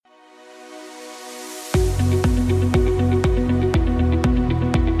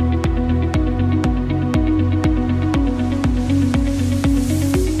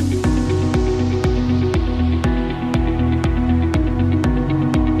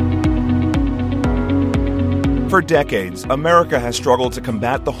For decades, America has struggled to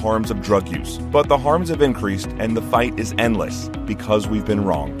combat the harms of drug use, but the harms have increased and the fight is endless because we've been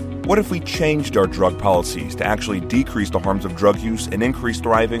wrong. What if we changed our drug policies to actually decrease the harms of drug use and increase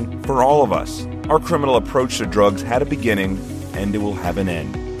thriving for all of us? Our criminal approach to drugs had a beginning, and it will have an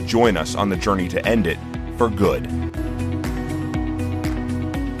end. Join us on the journey to end it for good.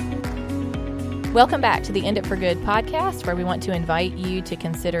 Welcome back to the End It for Good podcast, where we want to invite you to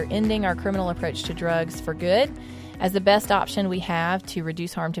consider ending our criminal approach to drugs for good as the best option we have to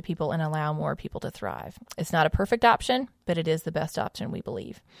reduce harm to people and allow more people to thrive. It's not a perfect option, but it is the best option, we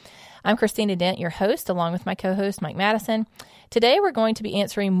believe. I'm Christina Dent, your host, along with my co-host, Mike Madison. Today, we're going to be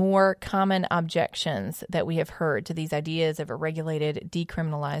answering more common objections that we have heard to these ideas of a regulated,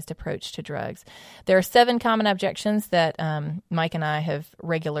 decriminalized approach to drugs. There are 7 common objections that Mike and I have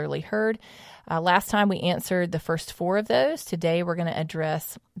regularly heard. Last time we answered the first 4 of those. Today we're going to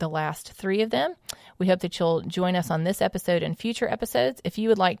address the last 3 of them. We hope that you'll join us on this episode and future episodes. If you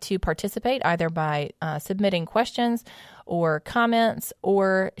would like to participate either by submitting questions or comments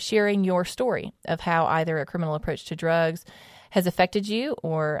or sharing your story of how either a criminal approach to drugs has affected you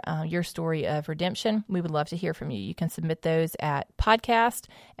or your story of redemption, we would love to hear from you. You can submit those at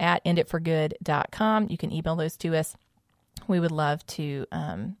podcast@enditforgood.com. You can email those to us. We would love to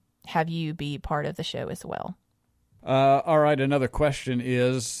have you be part of the show as well. All right, another question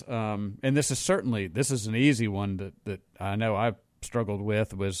is, and this is an easy one that I know I've struggled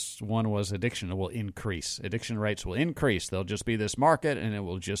with, was addiction will increase. Addiction rates will increase. There'll just be this market, and it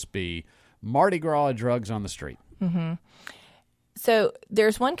will just be Mardi Gras drugs on the street. Mm-hmm. So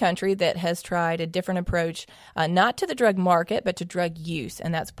there's one country that has tried a different approach, not to the drug market, but to drug use,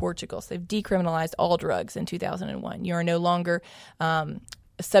 and that's Portugal. So they've decriminalized all drugs in 2001. You are no longer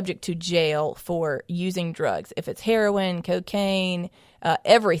subject to jail for using drugs. If it's heroin, cocaine,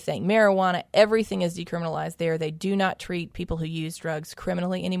 everything, marijuana, everything is decriminalized there. They do not treat people who use drugs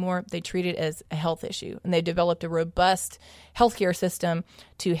criminally anymore. They treat it as a health issue. And they've developed a robust healthcare system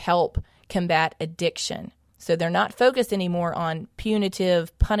to help combat addiction. So they're not focused anymore on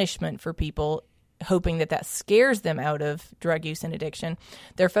punitive punishment for people, hoping that scares them out of drug use and addiction.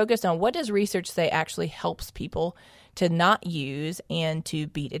 They're focused on what does research say actually helps people to not use and to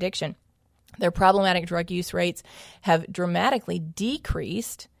beat addiction. Their problematic drug use rates have dramatically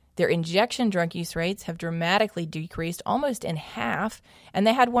decreased. Their injection drug use rates have dramatically decreased, almost in half, and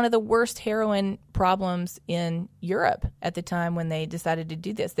they had one of the worst heroin problems in Europe at the time when they decided to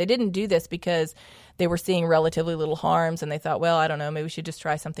do this. They didn't do this because they were seeing relatively little harms, and they thought, well, I don't know, maybe we should just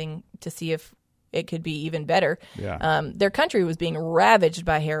try something to see if it could be even better. Yeah. Their country was being ravaged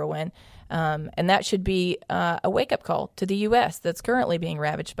by heroin. And that should be a wake-up call to the U.S. that's currently being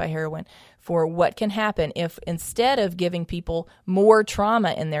ravaged by heroin for what can happen if instead of giving people more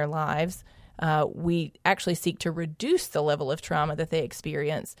trauma in their lives, we actually seek to reduce the level of trauma that they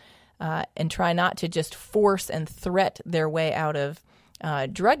experience and try not to just force and threat their way out of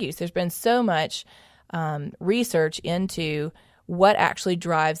drug use. There's been so much research into what actually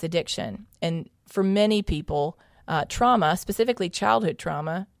drives addiction. And for many people, trauma, specifically childhood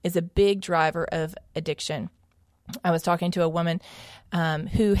trauma, is a big driver of addiction. I was talking to a woman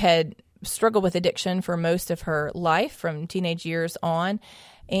who had struggled with addiction for most of her life, from teenage years on,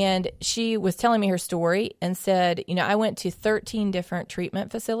 and she was telling me her story and said, I went to 13 different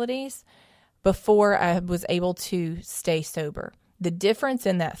treatment facilities before I was able to stay sober. The difference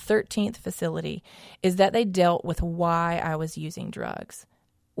in that 13th facility is that they dealt with why I was using drugs.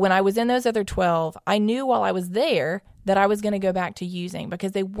 When I was in those other 12, I knew while I was there that I was going to go back to using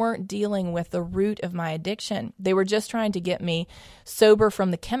because they weren't dealing with the root of my addiction. They were just trying to get me sober from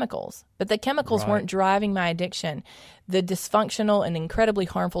the chemicals, but the chemicals weren't driving my addiction. The dysfunctional and incredibly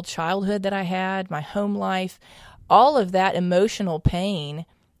harmful childhood that I had, my home life, all of that emotional pain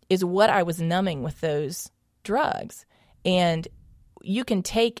is what I was numbing with those drugs. And you can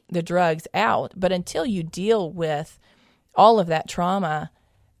take the drugs out, but until you deal with all of that trauma,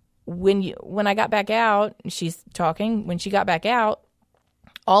 when I got back out, she's talking, when she got back out,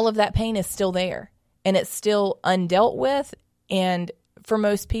 all of that pain is still there and it's still undealt with. And for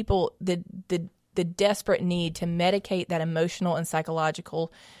most people, the desperate need to medicate that emotional and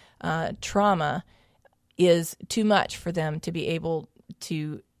psychological trauma is too much for them to be able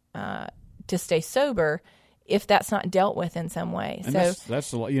to stay sober if that's not dealt with in some way. And so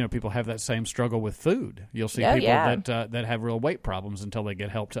that's people have that same struggle with food. You'll see people that have real weight problems until they get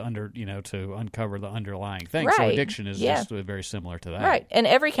help to uncover the underlying thing. Right. So addiction is just very similar to that. Right. And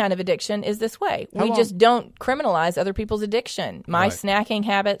every kind of addiction is this way. We just don't criminalize other people's addiction. My snacking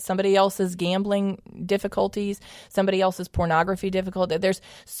habits, somebody else's gambling difficulties, somebody else's pornography difficulty. There's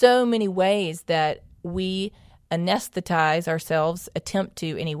so many ways that we anesthetize ourselves, attempt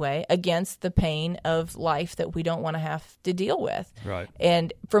to anyway, against the pain of life that we don't want to have to deal with. Right.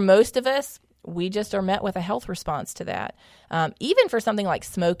 And for most of us, we just are met with a health response to that. Even for something like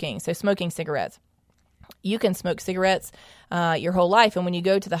smoking, so smoking cigarettes. You can smoke cigarettes your whole life, and when you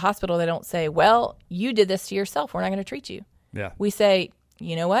go to the hospital, they don't say, well, you did this to yourself. We're not going to treat you. Yeah. We say,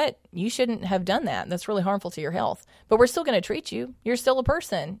 you know what? You shouldn't have done that. That's really harmful to your health. But we're still going to treat you. You're still a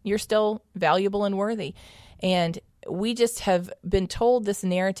person. You're still valuable and worthy. And we just have been told this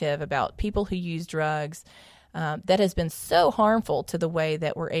narrative about people who use drugs that has been so harmful to the way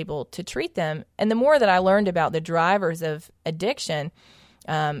that we're able to treat them. And the more that I learned about the drivers of addiction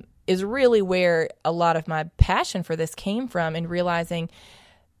is really where a lot of my passion for this came from, in realizing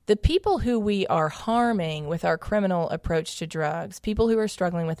the people who we are harming with our criminal approach to drugs, people who are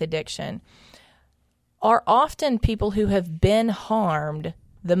struggling with addiction, are often people who have been harmed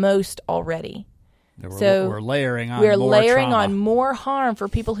the most already. So we're layering on on more harm for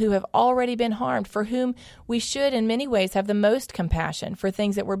people who have already been harmed, for whom we should in many ways have the most compassion for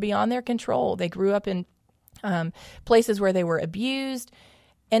things that were beyond their control. They grew up in places where they were abused.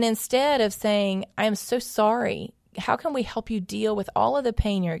 And instead of saying, I am so sorry, how can we help you deal with all of the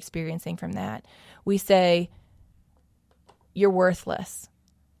pain you're experiencing from that? We say, you're worthless,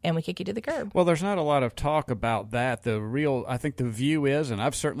 and we kick you to the curb. Well, there's not a lot of talk about that. I think the view is, and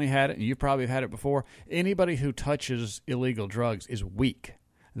I've certainly had it, and you probably have had it before, anybody who touches illegal drugs is weak.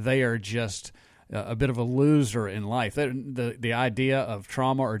 They are just a bit of a loser in life. The idea of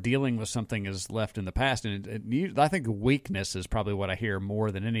trauma or dealing with something is left in the past, and I think weakness is probably what I hear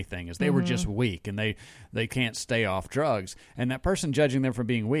more than anything. Is they were just weak and they can't stay off drugs, and that person judging them for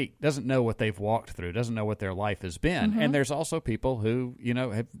being weak doesn't know what they've walked through, doesn't know what their life has been. And there's also people who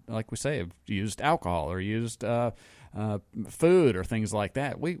have, like we say, have used alcohol or used food or things like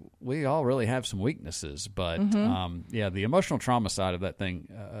that. We all really have some weaknesses, but the emotional trauma side of that thing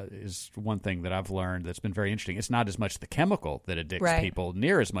is one thing that I've learned that's been very interesting. It's not as much the chemical that addicts people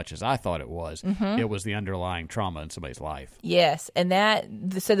near as much as I thought it was. It was the underlying trauma in somebody's life. Yes, and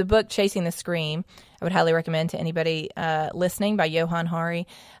so the book Chasing the Scream, I would highly recommend to anybody listening, by Johann Hari.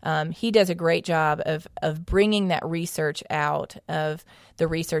 He does a great job of bringing that research out, of the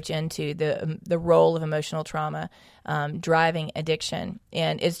research into the role of emotional trauma driving addiction.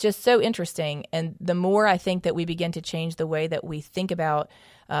 And it's just so interesting. And the more I think that we begin to change the way that we think about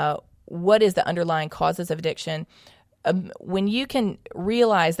what is the underlying causes of addiction, when you can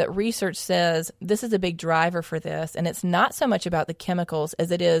realize that research says this is a big driver for this, and it's not so much about the chemicals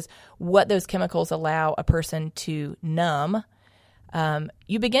as it is what those chemicals allow a person to numb,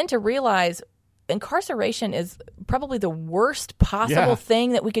 you begin to realize incarceration is probably the worst possible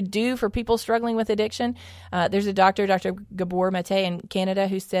thing that we could do for people struggling with addiction. There's a doctor, Dr. Gabor Mate in Canada,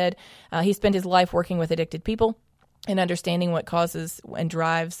 who said he spent his life working with addicted people and understanding what causes and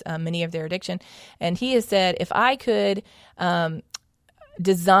drives many of their addiction. And he has said, if I could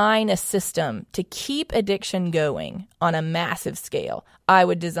design a system to keep addiction going on a massive scale, I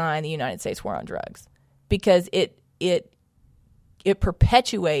would design the United States war on drugs, because it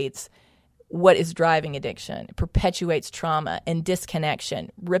perpetuates what is driving addiction. It perpetuates trauma and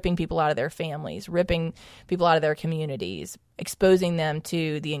disconnection, ripping people out of their families, ripping people out of their communities, exposing them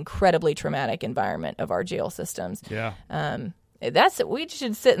to the incredibly traumatic environment of our jail systems. Yeah. We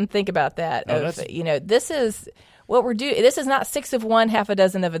should sit and think about that. This is what we're doing. This is not 6 of one, half a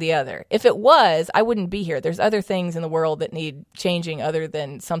dozen of the other. If it was, I wouldn't be here. There's other things in the world that need changing other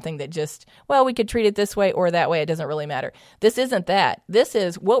than something that just, we could treat it this way or that way. It doesn't really matter. This isn't that. This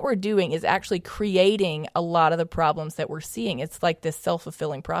is what we're doing is actually creating a lot of the problems that we're seeing. It's like this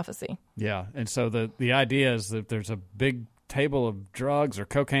self-fulfilling prophecy. Yeah. And so the idea is that there's a big table of drugs or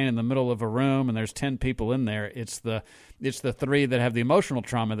cocaine in the middle of a room and there's 10 people in there. It's the 3 that have the emotional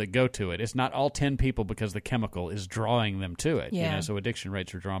trauma that go to it. It's not all 10 people because the chemical is drawing them to it. Yeah. So addiction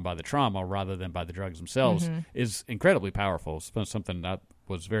rates are drawn by the trauma rather than by the drugs themselves is incredibly powerful. It's something I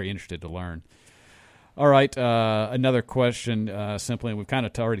was very interested to learn. All right, another question, simply, and we've kind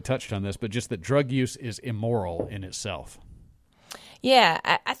of already touched on this, but just that drug use is immoral in itself. Yeah,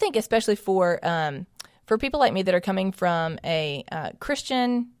 I think especially for people like me that are coming from a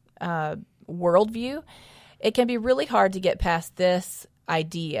Christian worldview, it can be really hard to get past this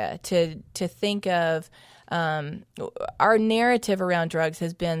idea, to think of our narrative around drugs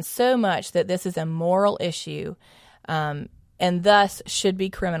has been so much that this is a moral issue and thus should be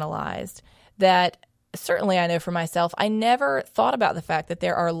criminalized, that certainly I know for myself, I never thought about the fact that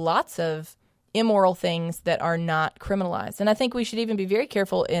there are lots of immoral things that are not criminalized. And I think we should even be very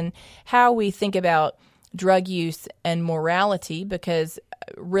careful in how we think about drug use and morality, because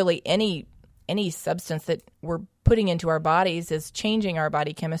really any any substance that we're putting into our bodies is changing our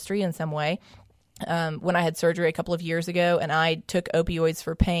body chemistry in some way. When I had surgery a couple of years ago and I took opioids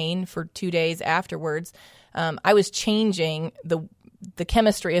for pain for 2 days afterwards, I was changing the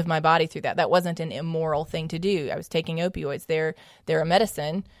chemistry of my body through that. That wasn't an immoral thing to do. I was taking opioids. They're a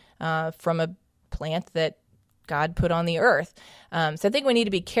medicine from a plant that God put on the earth. So I think we need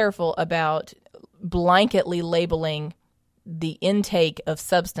to be careful about blanketly labeling the intake of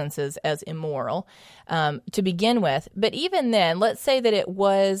substances as immoral to begin with. But even then, let's say that it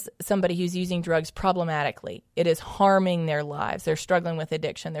was somebody who's using drugs problematically. It is harming their lives. They're struggling with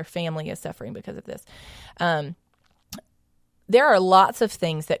addiction. Their family is suffering because of this. There are lots of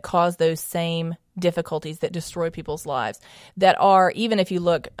things that cause those same difficulties that destroy people's lives that are, even if you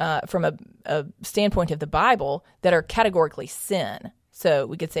look from a standpoint of the Bible, that are categorically sin. So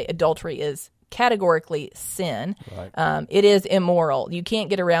we could say adultery is categorically sin. Right. It is immoral. You can't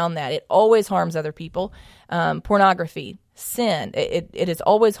get around that. It always harms other people. Pornography, sin. It is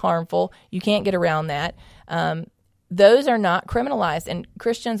always harmful. You can't get around that. Those are not criminalized, and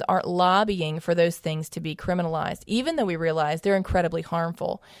Christians aren't lobbying for those things to be criminalized, even though we realize they're incredibly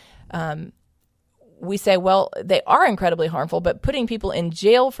harmful. We say, well, they are incredibly harmful, but putting people in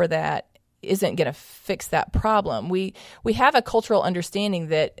jail for that isn't going to fix that problem. We have a cultural understanding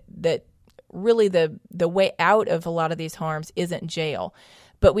that really the way out of a lot of these harms isn't jail.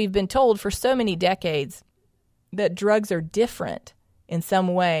 But we've been told for so many decades that drugs are different in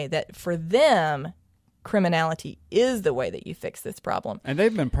some way, that for them, criminality is the way that you fix this problem. And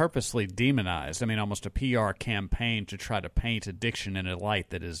they've been purposely demonized. I mean, almost a PR campaign to try to paint addiction in a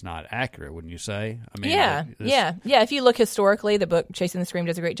light that is not accurate, wouldn't you say? I mean, yeah. If you look historically, the book Chasing the Scream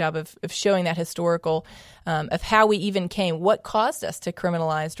does a great job of showing that historical, of how we even came, what caused us to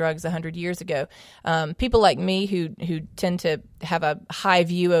criminalize drugs 100 years ago. People like me who tend to have a high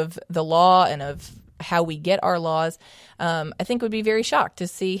view of the law and of how we get our laws, I think would be very shocked to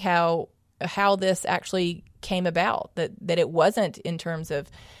see how this actually came about, that it wasn't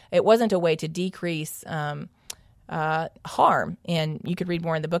it wasn't a way to decrease harm. And you could read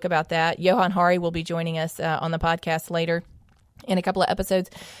more in the book about that. Johan Hari will be joining us on the podcast later in a couple of episodes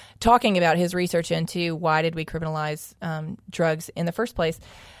talking about his research into why did we criminalize drugs in the first place.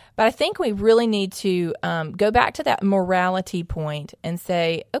 But I think we really need to go back to that morality point and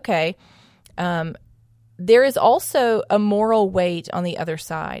say, okay, there is also a moral weight on the other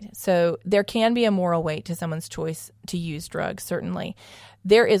side. So there can be a moral weight to someone's choice to use drugs, certainly.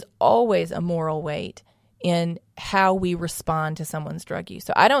 There is always a moral weight in how we respond to someone's drug use.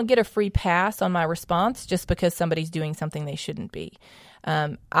 So I don't get a free pass on my response just because somebody's doing something they shouldn't be.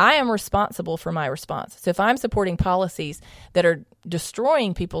 I am responsible for my response. So if I'm supporting policies that are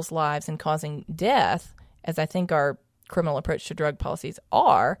destroying people's lives and causing death, as I think our criminal approach to drug policies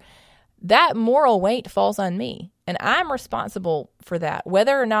are, that moral weight falls on me, and I'm responsible for that.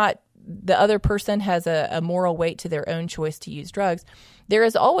 Whether or not the other person has a moral weight to their own choice to use drugs, there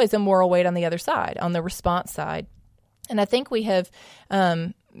is always a moral weight on the other side, on the response side. And I think we have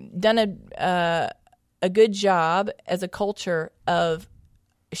done a good job as a culture of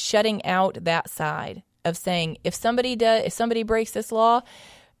shutting out that side, of saying if somebody breaks this law,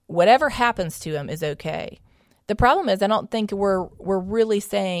 whatever happens to him is okay. The problem is I don't think we're really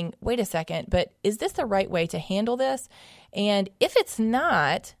saying, wait a second, but is this the right way to handle this? And if it's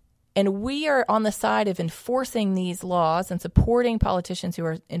not, and we are on the side of enforcing these laws and supporting politicians who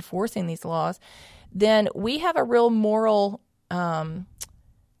are enforcing these laws, then we have a real moral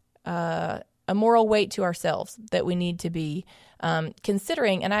weight to ourselves that we need to be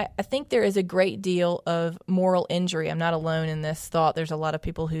considering. And I think there is a great deal of moral injury. I'm not alone in this thought. There's a lot of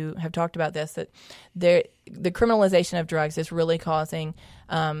people who have talked about this, that the criminalization of drugs is really causing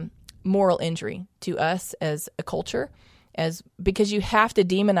moral injury to us as a culture, because you have to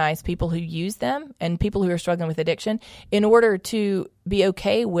demonize people who use them and people who are struggling with addiction in order to be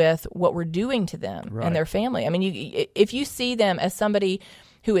okay with what we're doing to them and their family. I mean, if you see them as somebody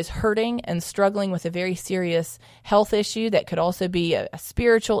who is hurting and struggling with a very serious health issue that could also be a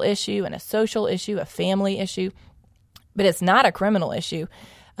spiritual issue and a social issue, a family issue, but it's not a criminal issue.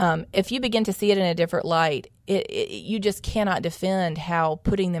 If you begin to see it in a different light, you just cannot defend how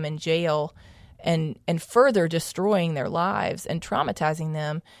putting them in jail and further destroying their lives and traumatizing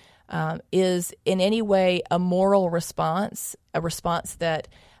them is in any way a moral response, a response that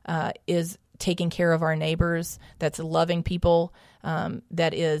is taking care of our neighbors, that's loving people,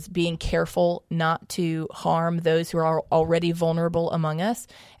 that is being careful not to harm those who are already vulnerable among us.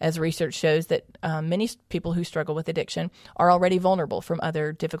 As research shows that many people who struggle with addiction are already vulnerable from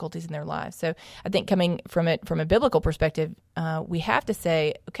other difficulties in their lives. So I think coming from it from a biblical perspective, we have to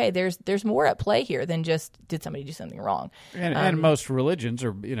say, okay, there's more at play here than just did somebody do something wrong. And most religions,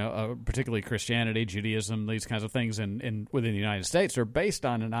 or particularly Christianity, Judaism, these kinds of things, within the United States, are based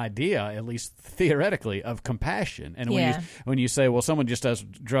on an idea, at least theoretically, of compassion. And when you say, well, someone just does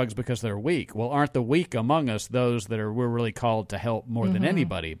drugs because they're weak, well, aren't the weak among us those that we're really called to help more than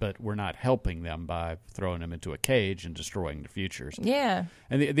anybody? But we're not helping them by throwing them into a cage and destroying their futures. Yeah.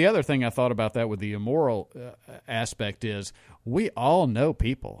 And the other thing I thought about that with the immoral aspect is we all know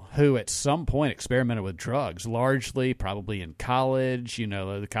people who at some point experimented with drugs, largely probably in college.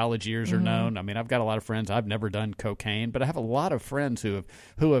 The college years are known. I mean, I've got a lot of friends. I've never done cocaine, but I have a lot of friends who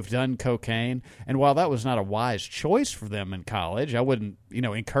have done cocaine. And while that was not a wise choice for them in college, I wouldn't,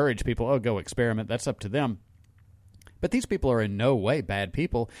 encourage people, go experiment. That's up to them. But these people are in no way bad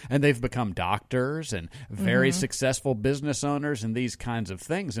people, and they've become doctors and very successful business owners and these kinds of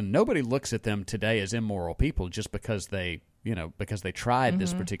things. And nobody looks at them today as immoral people just because they tried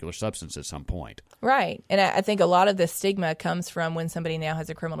this particular substance at some point. Right. And I think a lot of the stigma comes from when somebody now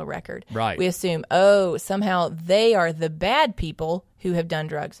has a criminal record. Right. We assume, somehow they are the bad people who have done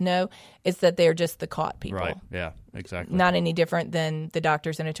drugs. No, it's that they're just the caught people. Right. Yeah, exactly. Not any different than the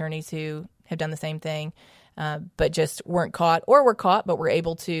doctors and attorneys who have done the same thing. But just weren't caught, or were caught, but were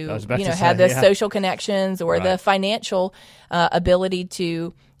able to, have the social connections or the financial ability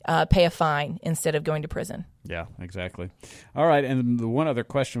to pay a fine instead of going to prison. Yeah, exactly. All right, and the one other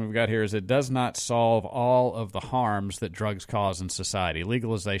question we've got here is it does not solve all of the harms that drugs cause in society.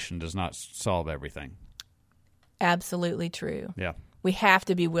 Legalization does not solve everything. Absolutely true. Yeah. We have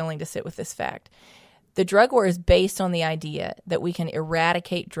to be willing to sit with this fact. The drug war is based on the idea that we can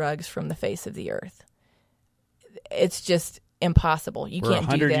eradicate drugs from the face of the earth. It's just impossible. You can't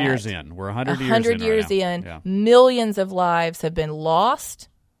do that. We're 100 years in. We're 100 years in. Yeah. Millions of lives have been lost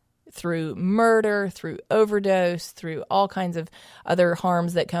through murder, through overdose, through all kinds of other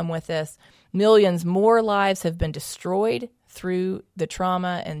harms that come with this. Millions more lives have been destroyed through the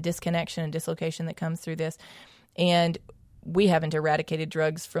trauma and disconnection and dislocation that comes through this. And we haven't eradicated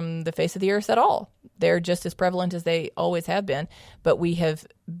drugs from the face of the earth at all. They're just as prevalent as they always have been, but we have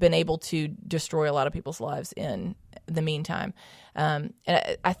been able to destroy a lot of people's lives in the meantime. And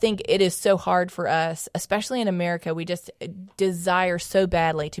I think it is so hard for us, especially in America. We just desire so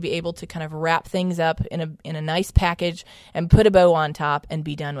badly to be able to kind of wrap things up in a nice package and put a bow on top and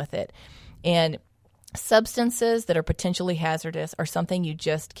be done with it. And substances that are potentially hazardous are something you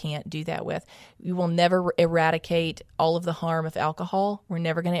just can't do that with. You will never eradicate all of the harm of alcohol. We're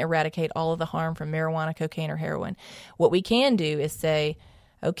never going to eradicate all of the harm from marijuana, cocaine, or heroin. What we can do is say,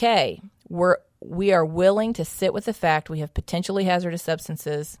 okay, we are willing to sit with the fact we have potentially hazardous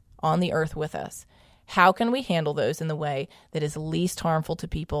substances on the earth with us. How can we handle those in the way that is least harmful to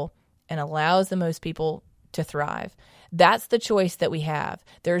people and allows the most people to thrive? That's the choice that we have.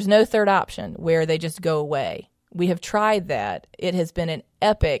 There's no third option where they just go away. We have tried that. It has been an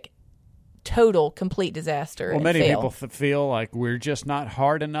epic, total, complete disaster. Well, many people feel like we're just not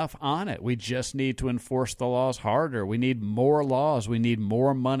hard enough on it. We just need to enforce the laws harder. We need more laws. We need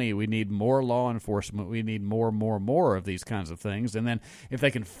more money. We need more law enforcement. We need more of these kinds of things. And then if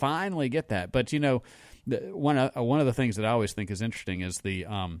they can finally get that. But, one of the things that I always think is interesting is the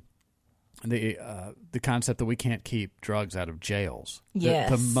concept that we can't keep drugs out of jails.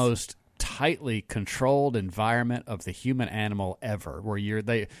 Yes. The most tightly controlled environment of the human animal ever, where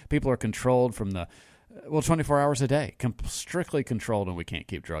people are controlled from 24 hours a day, strictly controlled, and we can't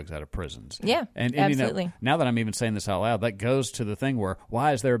keep drugs out of prisons. Yeah, and absolutely. Now that I'm even saying this out loud, that goes to the thing where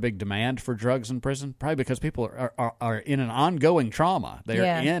why is there a big demand for drugs in prison? Probably because people are in an ongoing trauma. They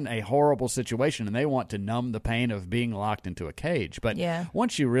are in a horrible situation, and they want to numb the pain of being locked into a cage. But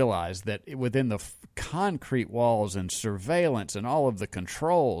once you realize that within the concrete walls and surveillance and all of the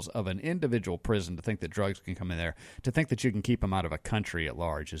controls of an individual prison, to think that drugs can come in there, to think that you can keep them out of a country at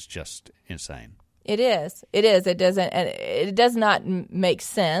large is just insane. It is. It does not make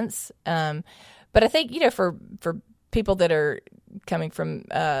sense. But I think, for people that are coming from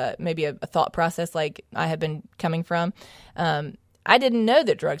maybe a thought process like I have been coming from, I didn't know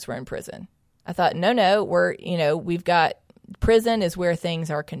that drugs were in prison. I thought, no, we've got prison is where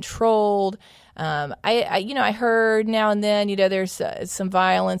things are controlled. I heard now and then, there's some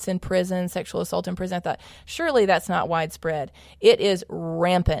violence in prison, sexual assault in prison. I thought, surely that's not widespread. It is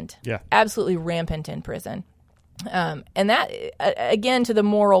rampant, absolutely rampant in prison. And that, again, to the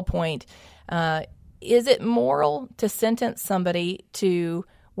moral point, is it moral to sentence somebody to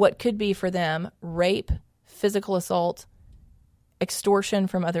what could be for them rape, physical assault, extortion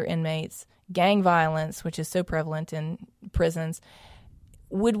from other inmates, gang violence, which is so prevalent in prisons?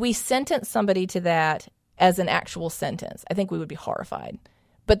 Would we sentence somebody to that as an actual sentence? I think we would be horrified.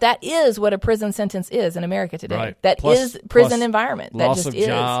 But that is what a prison sentence is in America today. Right. That is prison environment. That Loss just of is.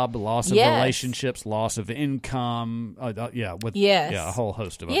 job, loss of Yes. relationships, loss of income. Yes. A whole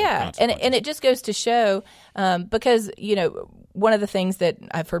host of other Yeah, consequences. and it just goes to show, because, one of the things that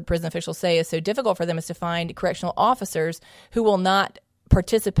I've heard prison officials say is so difficult for them is to find correctional officers who will not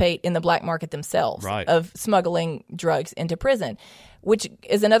participate in the black market themselves Right. of smuggling drugs into prison, which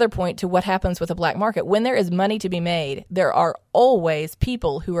is another point to what happens with the black market. When there is money to be made, there are always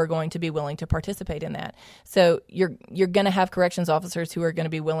people who are going to be willing to participate in that. So you're going to have corrections officers who are going to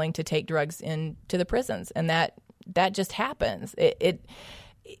be willing to take drugs into the prisons, and that just happens. It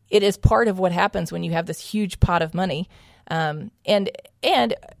is part of what happens when you have this huge pot of money, and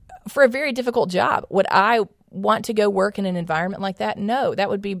for a very difficult job. Would I want to go work in an environment like that? No, that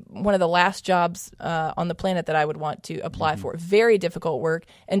would be one of the last jobs on the planet that I would want to apply for. Very difficult work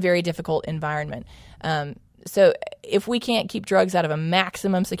and very difficult environment. So if we can't keep drugs out of a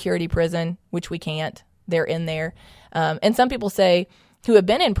maximum security prison, which we can't, they're in there. And some people say, who have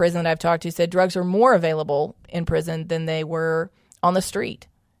been in prison that I've talked to, said drugs are more available in prison than they were on the street.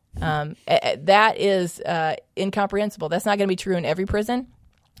 That is incomprehensible. That's not going to be true in every prison.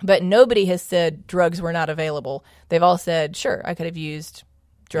 But nobody has said drugs were not available. They've all said, sure, I could have used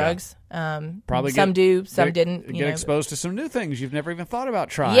drugs. Probably some do, some didn't. Get exposed to some new things you've never even thought about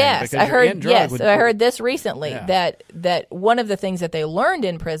trying. Yes, I heard. I heard this recently, Yeah. that one of the things that they learned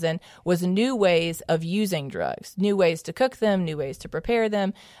in prison was new ways of using drugs, new ways to cook them, new ways to prepare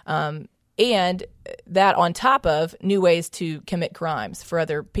them, and that on top of new ways to commit crimes for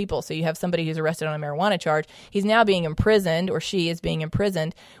other people. So you have somebody who's arrested on a marijuana charge. He's now being imprisoned, or she is being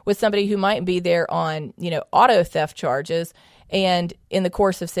imprisoned with somebody who might be there on, auto theft charges. And in the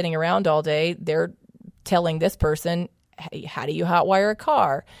course of sitting around all day, they're telling this person, hey, how do you hotwire a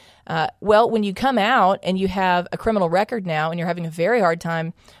car? Well, when you come out and you have a criminal record now and you're having a very hard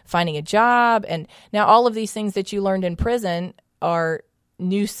time finding a job, and now all of these things that you learned in prison are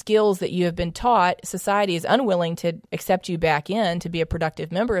new skills that you have been taught, society is unwilling to accept you back in to be a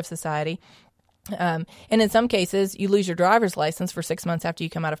productive member of society. And in some cases, you lose your driver's license for 6 months after you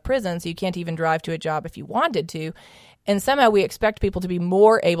come out of prison, so you can't even drive to a job if you wanted to. And somehow we expect people to be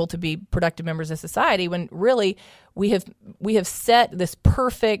more able to be productive members of society when really we have set this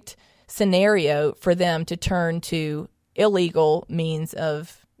perfect scenario for them to turn to illegal means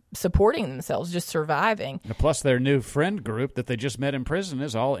of supporting themselves, just surviving. Plus, their new friend group that they just met in prison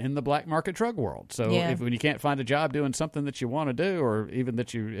is all in the black market drug world. So when you can't find a job doing something that you want to do, or even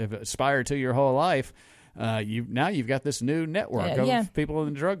that you have aspired to your whole life, you've got this new network of people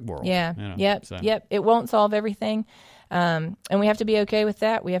in the drug world. Yeah. Yep. It won't solve everything. And we have to be okay with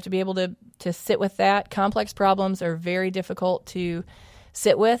that. We have to be able to sit with that. Complex problems are very difficult to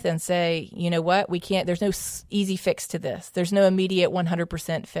sit with and say, you know what, we can't, there's no easy fix to this. There's no immediate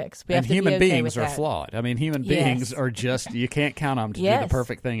 100% fix. We have to human be okay beings with are that. flawed. I mean, human beings are just, you can't count on them to do the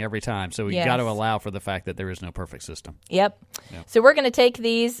perfect thing every time. So we've got to allow for the fact that there is no perfect system. Yep. So we're going to take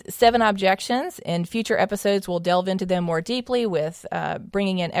these 7 objections. In future episodes, we'll delve into them more deeply with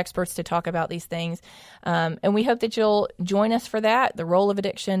bringing in experts to talk about these things. And we hope that you'll join us for that. The role of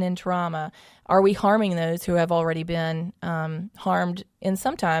addiction in trauma. Are we harming those who have already been harmed, and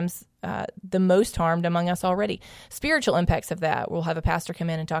sometimes the most harmed among us already? Spiritual impacts of that. We'll have a pastor come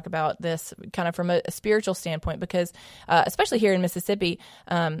in and talk about this kind of from a spiritual standpoint, because especially here in Mississippi,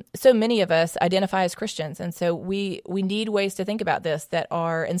 so many of us identify as Christians. And so we need ways to think about this that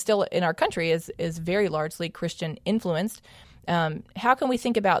are, and still in our country is very largely Christian influenced. How can we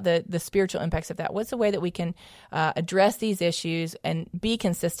think about the spiritual impacts of that? What's the way that we can address these issues and be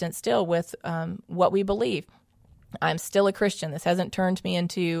consistent still with what we believe? I'm still a Christian. This hasn't turned me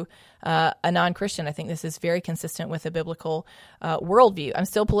into a non-Christian. I think this is very consistent with a biblical worldview. I'm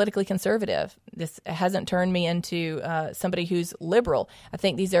still politically conservative. This hasn't turned me into somebody who's liberal. I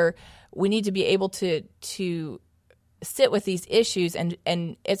think we need to be able to sit with these issues, and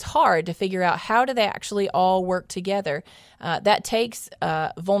it's hard to figure out how do they actually all work together. That takes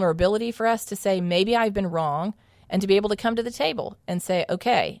vulnerability for us to say, maybe I've been wrong, and to be able to come to the table and say,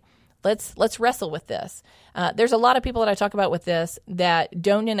 okay, let's wrestle with this. There's a lot of people that I talk about with this that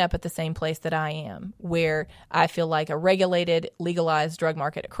don't end up at the same place that I am, where I feel like a regulated, legalized drug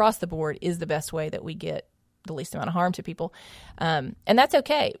market across the board is the best way that we get the least amount of harm to people. And that's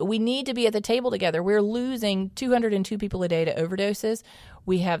okay. We need to be at the table together. We're losing 202 people a day to overdoses.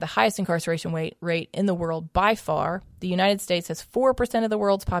 We have the highest incarceration rate in the world by far. The United States has 4% of the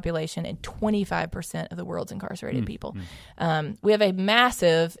world's population and 25% of the world's incarcerated people. We have a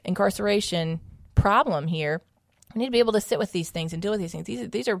massive incarceration problem here. We need to be able to sit with these things and deal with these things.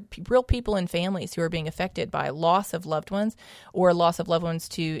 These are real people and families who are being affected by loss of loved ones or loss of loved ones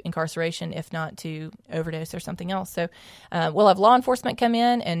to incarceration, if not to overdose or something else. So we'll have law enforcement come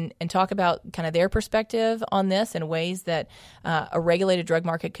in and talk about kind of their perspective on this and ways that a regulated drug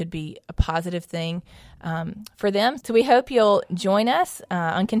market could be a positive thing for them. So we hope you'll join us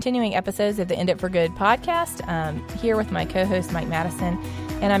on continuing episodes of the End It for Good podcast, here with my co-host, Mike Madison,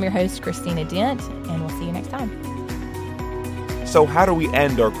 and I'm your host, Christina Dent, and we'll see you next time. So how do we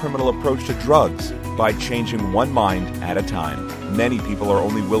end our criminal approach to drugs? By changing one mind at a time. Many people are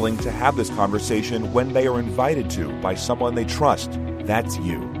only willing to have this conversation when they are invited to by someone they trust. That's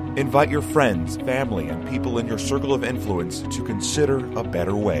you. Invite your friends, family, and people in your circle of influence to consider a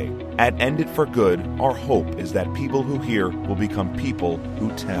better way. At End It for Good, our hope is that people who hear will become people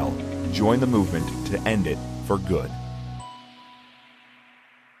who tell. Join the movement to end it for good.